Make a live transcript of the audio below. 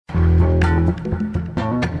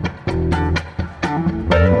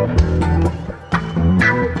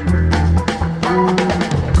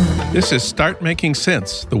This is Start Making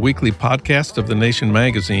Sense, the weekly podcast of The Nation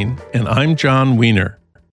magazine, and I'm John Wiener.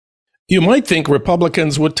 You might think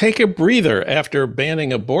Republicans would take a breather after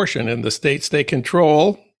banning abortion in the states they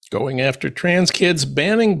control, going after trans kids,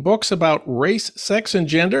 banning books about race, sex, and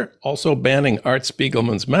gender, also banning Art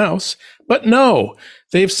Spiegelman's Mouse. But no,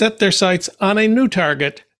 they've set their sights on a new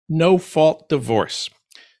target, no-fault divorce.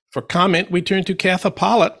 For comment, we turn to Katha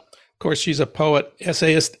Pollitt. Of course, she's a poet,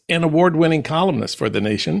 essayist, and award-winning columnist for The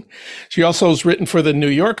Nation. She also has written for The New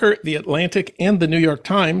Yorker, The Atlantic, and The New York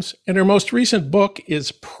Times, and her most recent book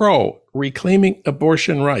is Pro, Reclaiming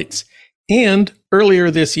Abortion Rights. And earlier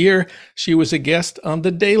this year, she was a guest on The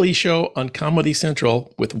Daily Show on Comedy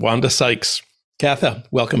Central with Wanda Sykes. Katha,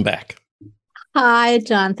 welcome back. Hi,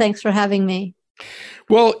 John. Thanks for having me.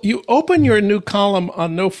 Well, you open your new column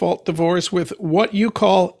on no-fault divorce with what you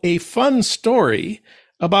call a fun story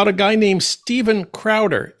about a guy named Steven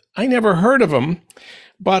Crowder. I never heard of him,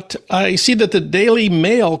 but I see that the Daily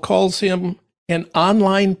Mail calls him an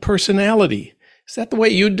online personality. Is that the way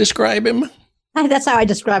you'd describe him? That's how I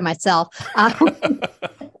describe myself. I'd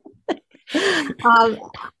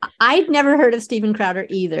never heard of Steven Crowder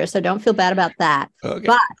either, so don't feel bad about that. Okay.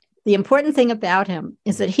 But the important thing about him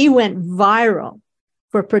is that he went viral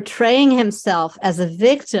for portraying himself as a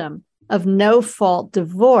victim of no-fault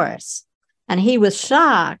divorce. And he was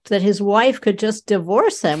shocked that his wife could just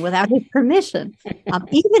divorce him without his permission.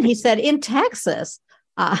 Even, he said, in Texas.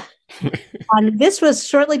 And this was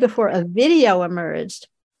shortly before a video emerged,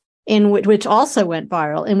 which also went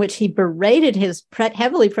viral, in which he berated his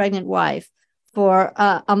heavily pregnant wife for,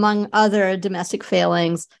 among other domestic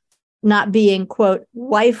failings, not being, quote,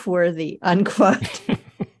 wife-worthy, unquote.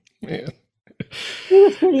 Yeah. He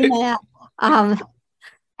was pretty mad.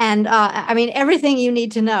 I mean, everything you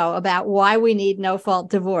need to know about why we need no-fault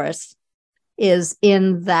divorce is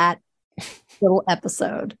in that little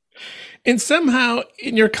episode. And somehow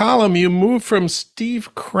in your column, you move from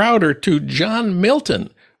Steve Crowder to John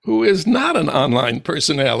Milton, who is not an online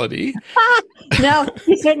personality. No,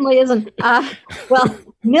 he certainly isn't. Well,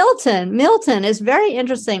 Milton is very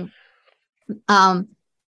interesting.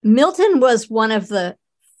 Milton was one of the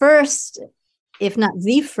first, if not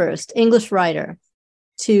the first, English writer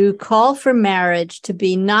to call for marriage to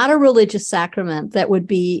be not a religious sacrament that would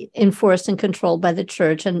be enforced and controlled by the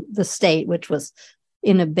church and the state, which was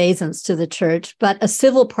in obeisance to the church, but a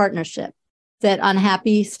civil partnership that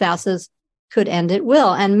unhappy spouses could end at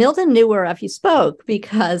will. And Milton knew whereof he spoke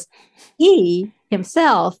because he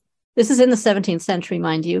himself, this is in the 17th century,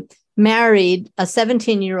 mind you, married a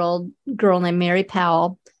 17-year-old girl named Mary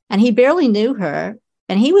Powell, and he barely knew her,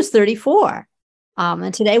 and he was 34.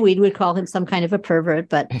 And today we would call him some kind of a pervert,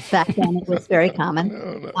 but back then it was very common.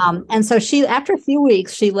 No. And so she, after a few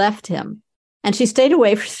weeks, she left him, and she stayed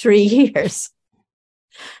away for 3 years.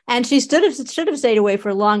 And she should have stayed away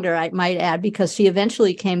for longer, I might add, because she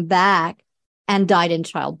eventually came back and died in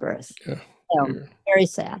childbirth. Yeah. So, very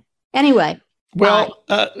sad. Anyway. Well,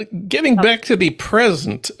 getting back to the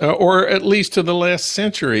present, or at least to the last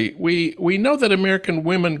century, we know that American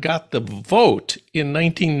women got the vote in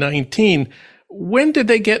 1919. When did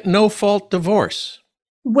they get no-fault divorce?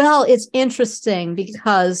 Well, it's interesting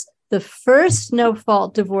because the first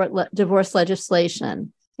no-fault divorce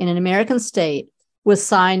legislation in an American state was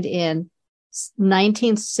signed in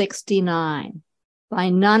 1969 by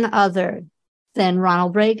none other than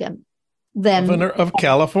Ronald Reagan, then Governor of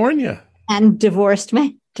California, and divorced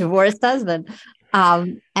husband.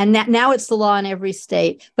 And now it's the law in every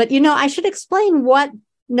state. But, I should explain what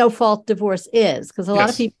no-fault divorce is, because a lot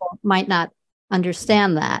of people might not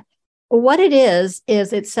understand that. What it is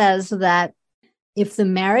it says that if the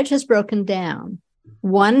marriage has broken down,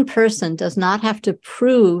 one person does not have to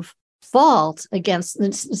prove fault against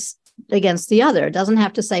the other. It doesn't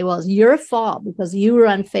have to say, well, it's your fault because you were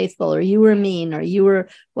unfaithful or you were mean or you were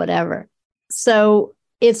whatever. So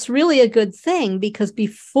it's really a good thing, because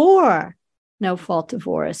before no-fault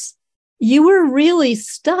divorce, you were really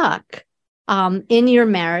stuck in your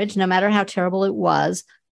marriage, no matter how terrible it was,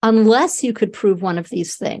 unless you could prove one of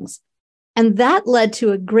these things. And that led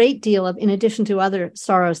to a great deal of, in addition to other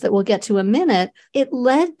sorrows that we'll get to in a minute, it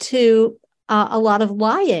led to a lot of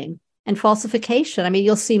lying and falsification. I mean,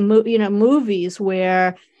 you'll see, movies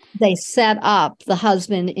where they set up the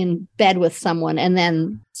husband in bed with someone and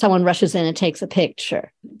then someone rushes in and takes a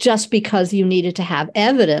picture just because you needed to have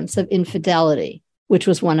evidence of infidelity, which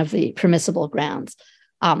was one of the permissible grounds.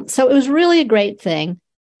 So it was really a great thing.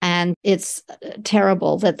 And it's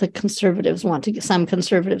terrible that some conservatives want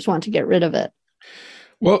to get rid of it.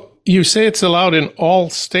 Well, you say it's allowed in all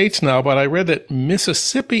states now, but I read that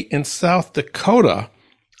Mississippi and South Dakota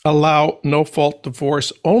allow no-fault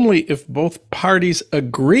divorce only if both parties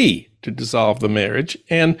agree to dissolve the marriage.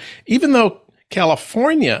 And even though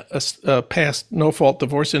California passed no-fault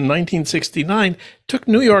divorce in 1969, took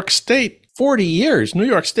New York State 40 years. New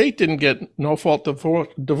York State didn't get no-fault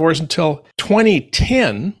divorce until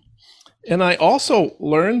 2010. And I also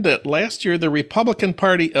learned that last year, the Republican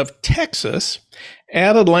Party of Texas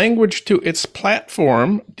added language to its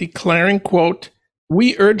platform declaring, quote,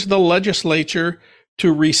 "We urge the legislature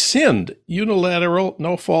to rescind unilateral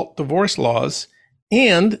no-fault divorce laws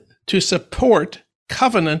and to support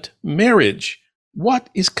covenant marriage." What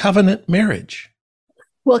is covenant marriage?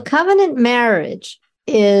 Well, covenant marriage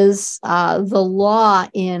is the law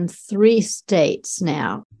in 3 states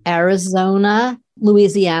now: Arizona,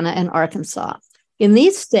 Louisiana, and Arkansas. In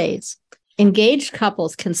these states, engaged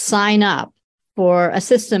couples can sign up for a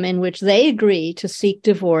system in which they agree to seek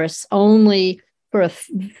divorce only for a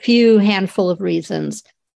few handful of reasons.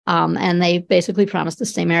 And they basically promise to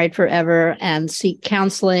stay married forever and seek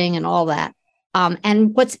counseling and all that.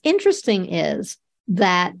 And what's interesting is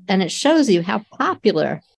that, and it shows you how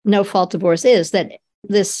popular no-fault divorce is, that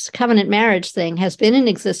this covenant marriage thing has been in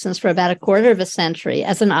existence for about a quarter of a century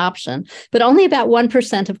as an option, but only about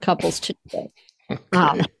 1% of couples choose it.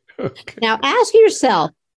 Okay. Now, ask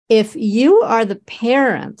yourself, if you are the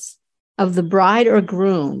parents of the bride or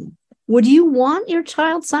groom, would you want your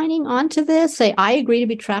child signing on to this? Say, I agree to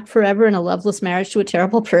be trapped forever in a loveless marriage to a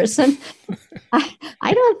terrible person?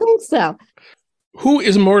 I don't think so. Who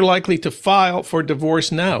is more likely to file for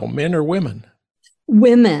divorce now, men or women?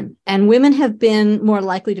 Women. And women have been more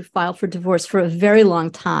likely to file for divorce for a very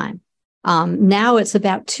long time. Now it's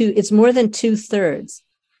it's more than 2/3.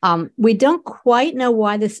 We don't quite know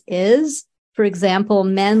why this is. For example,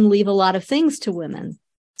 men leave a lot of things to women.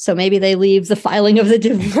 So maybe they leave the filing of the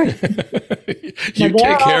divorce. You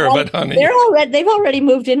take care of it, honey. They've already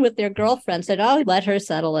moved in with their girlfriend, said, oh, let her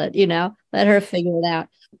settle it, let her figure it out.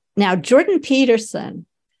 Now, Jordan Peterson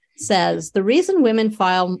says the reason women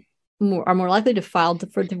are more likely to file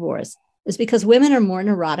for divorce is because women are more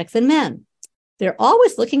neurotic than men. They're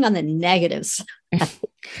always looking on the negatives.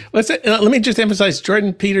 Let me just emphasize,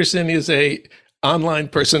 Jordan Peterson is a online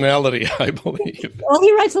personality, I believe. Well,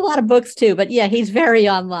 he writes a lot of books too, but yeah, he's very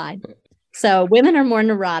online. So women are more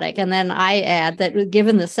neurotic. And then I add that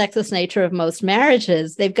given the sexist nature of most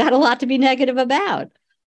marriages, they've got a lot to be negative about.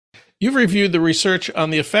 You've reviewed the research on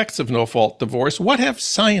the effects of no-fault divorce. What have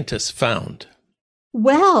scientists found?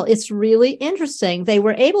 Well, it's really interesting. They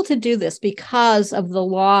were able to do this because of the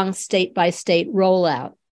long state-by-state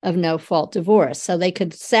rollout of no-fault divorce. So they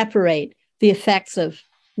could separate the effects of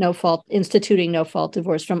instituting no-fault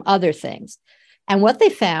divorce from other things. And what they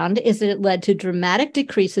found is that it led to dramatic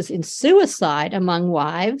decreases in suicide among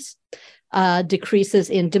wives, decreases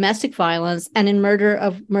in domestic violence, and in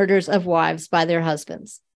murders of wives by their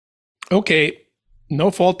husbands. Okay,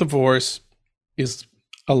 no-fault divorce is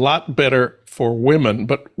a lot better for women,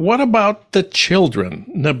 but what about the children?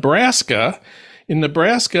 In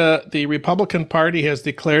Nebraska, the Republican Party has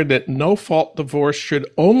declared that no-fault divorce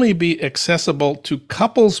should only be accessible to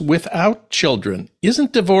couples without children.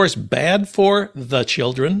 Isn't divorce bad for the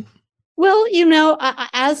children? Well,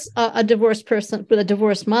 as a divorced person, with a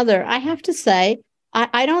divorced mother, I have to say,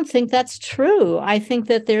 I don't think that's true. I think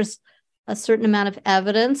that there's a certain amount of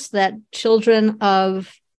evidence that children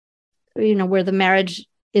of, where the marriage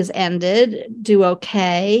is ended do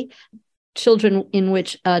okay. Children in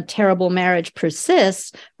which a terrible marriage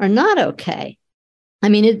persists are not okay. I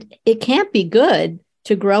mean, it can't be good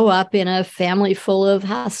to grow up in a family full of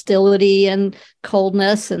hostility and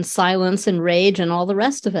coldness and silence and rage and all the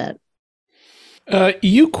rest of it.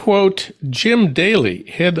 You quote Jim Daly,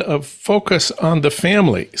 head of Focus on the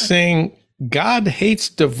Family, saying, God hates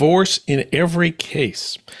divorce in every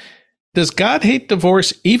case. Does God hate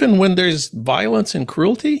divorce even when there's violence and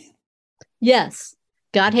cruelty? Yes.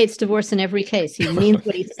 God hates divorce in every case. He means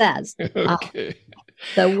what he says. Okay.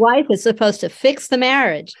 The wife is supposed to fix the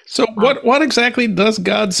marriage. So what exactly does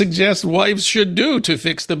God suggest wives should do to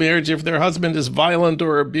fix the marriage if their husband is violent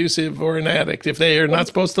or abusive or an addict, if they are not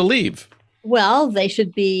supposed to leave? Well, they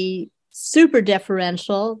should be super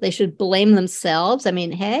deferential. They should blame themselves. I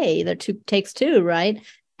mean, hey, takes two, right?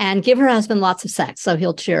 And give her husband lots of sex so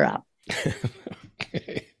he'll cheer up.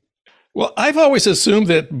 Okay. Well, I've always assumed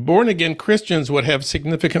that born-again Christians would have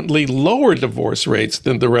significantly lower divorce rates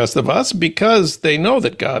than the rest of us because they know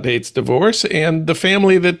that God hates divorce and the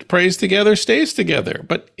family that prays together stays together.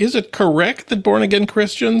 But is it correct that born-again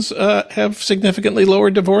Christians have significantly lower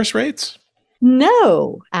divorce rates?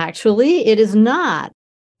 No, actually, it is not.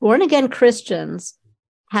 Born-again Christians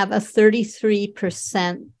have a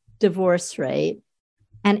 33% divorce rate,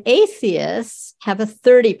 and atheists have a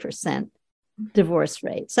 30% divorce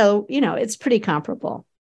rate. So, it's pretty comparable.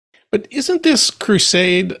 But isn't this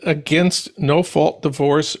crusade against no-fault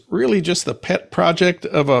divorce really just the pet project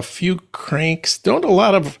of a few cranks? Don't a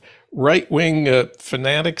lot of right-wing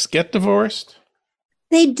fanatics get divorced?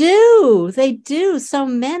 They do. They do. So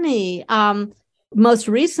many. Most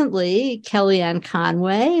recently, Kellyanne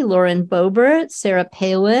Conway, Lauren Boebert, Sarah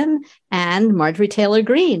Palin, and Marjorie Taylor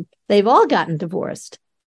Greene. They've all gotten divorced.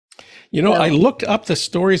 I looked up the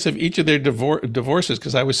stories of each of their divorces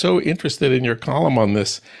because I was so interested in your column on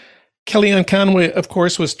this. Kellyanne Conway, of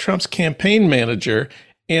course, was Trump's campaign manager.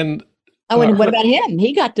 And and what about him?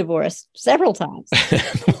 He got divorced several times.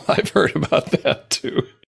 Well, I've heard about that, too.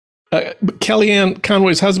 Kellyanne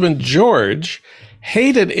Conway's husband, George,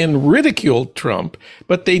 hated and ridiculed Trump,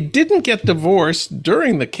 but they didn't get divorced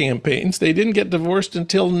during the campaigns. They didn't get divorced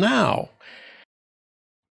until now.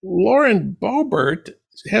 Lauren Boebert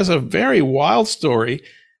has a very wild story.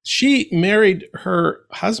 She married her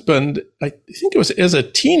husband, I think it was as a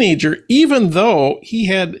teenager, even though he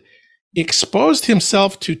had exposed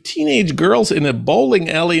himself to teenage girls in a bowling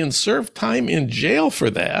alley and served time in jail for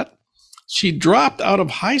that. She dropped out of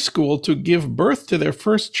high school to give birth to their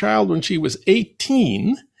first child when she was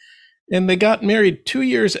 18, and they got married 2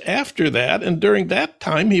 years after that. And during that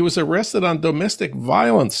time, he was arrested on domestic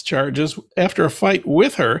violence charges after a fight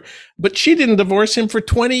with her, but she didn't divorce him for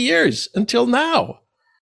 20 years until now.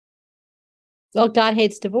 Well, God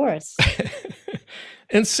hates divorce.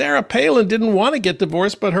 And Sarah Palin didn't want to get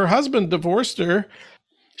divorced, but her husband divorced her.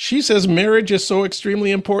 She says marriage is so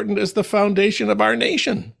extremely important as the foundation of our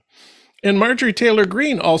nation. And Marjorie Taylor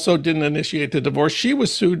Greene also didn't initiate the divorce. She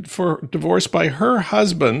was sued for divorce by her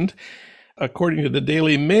husband, according to the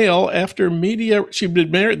Daily Mail, after media.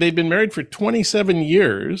 They'd been married for 27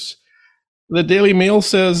 years. The Daily Mail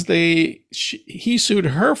says he sued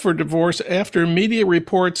her for divorce after media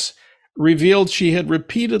reports revealed she had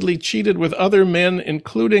repeatedly cheated with other men,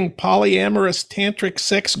 including polyamorous tantric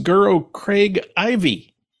sex guru Craig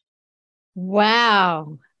Ivey.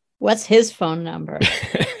 Wow. What's his phone number?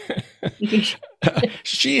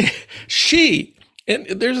 And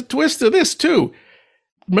there's a twist to this too.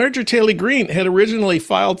 Marjorie Taylor Greene had originally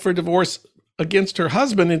filed for divorce against her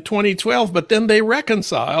husband in 2012, but then they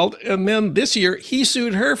reconciled. And then this year he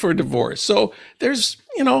sued her for divorce. So there's,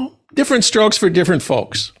 different strokes for different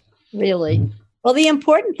folks. Really? Well, the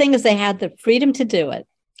important thing is they had the freedom to do it.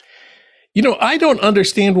 I don't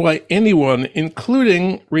understand why anyone,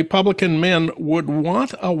 including Republican men, would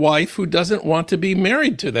want a wife who doesn't want to be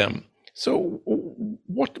married to them. So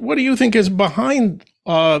what do you think is behind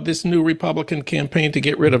this new Republican campaign to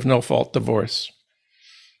get rid of no-fault divorce?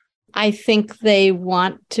 I think they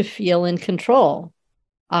want to feel in control,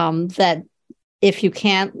 that if you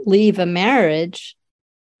can't leave a marriage,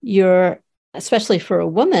 especially for a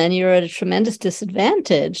woman, you're at a tremendous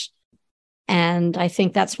disadvantage. And I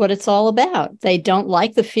think that's what it's all about. They don't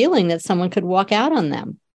like the feeling that someone could walk out on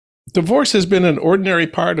them. Divorce has been an ordinary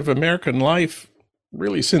part of American life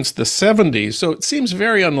really since the 70s. So it seems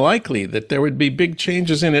very unlikely that there would be big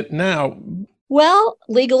changes in it now. Well,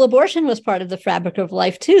 legal abortion was part of the fabric of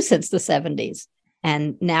life too since the 70s.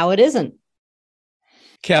 And now it isn't.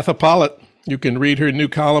 Katha Pollitt. You can read her new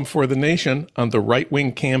column for The Nation on the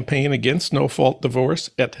right-wing campaign against no-fault divorce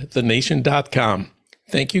at thenation.com.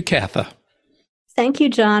 Thank you, Katha. Thank you,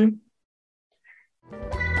 John.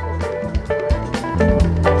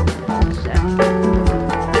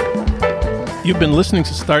 You've been listening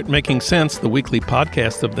to Start Making Sense, the weekly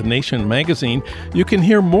podcast of The Nation magazine. You can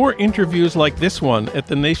hear more interviews like this one at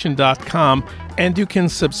thenation.com, and you can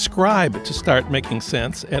subscribe to Start Making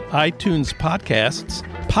Sense at iTunes Podcasts,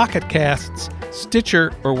 Pocket Casts,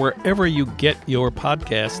 Stitcher, or wherever you get your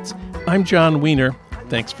podcasts. I'm John Wiener.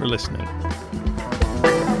 Thanks for listening.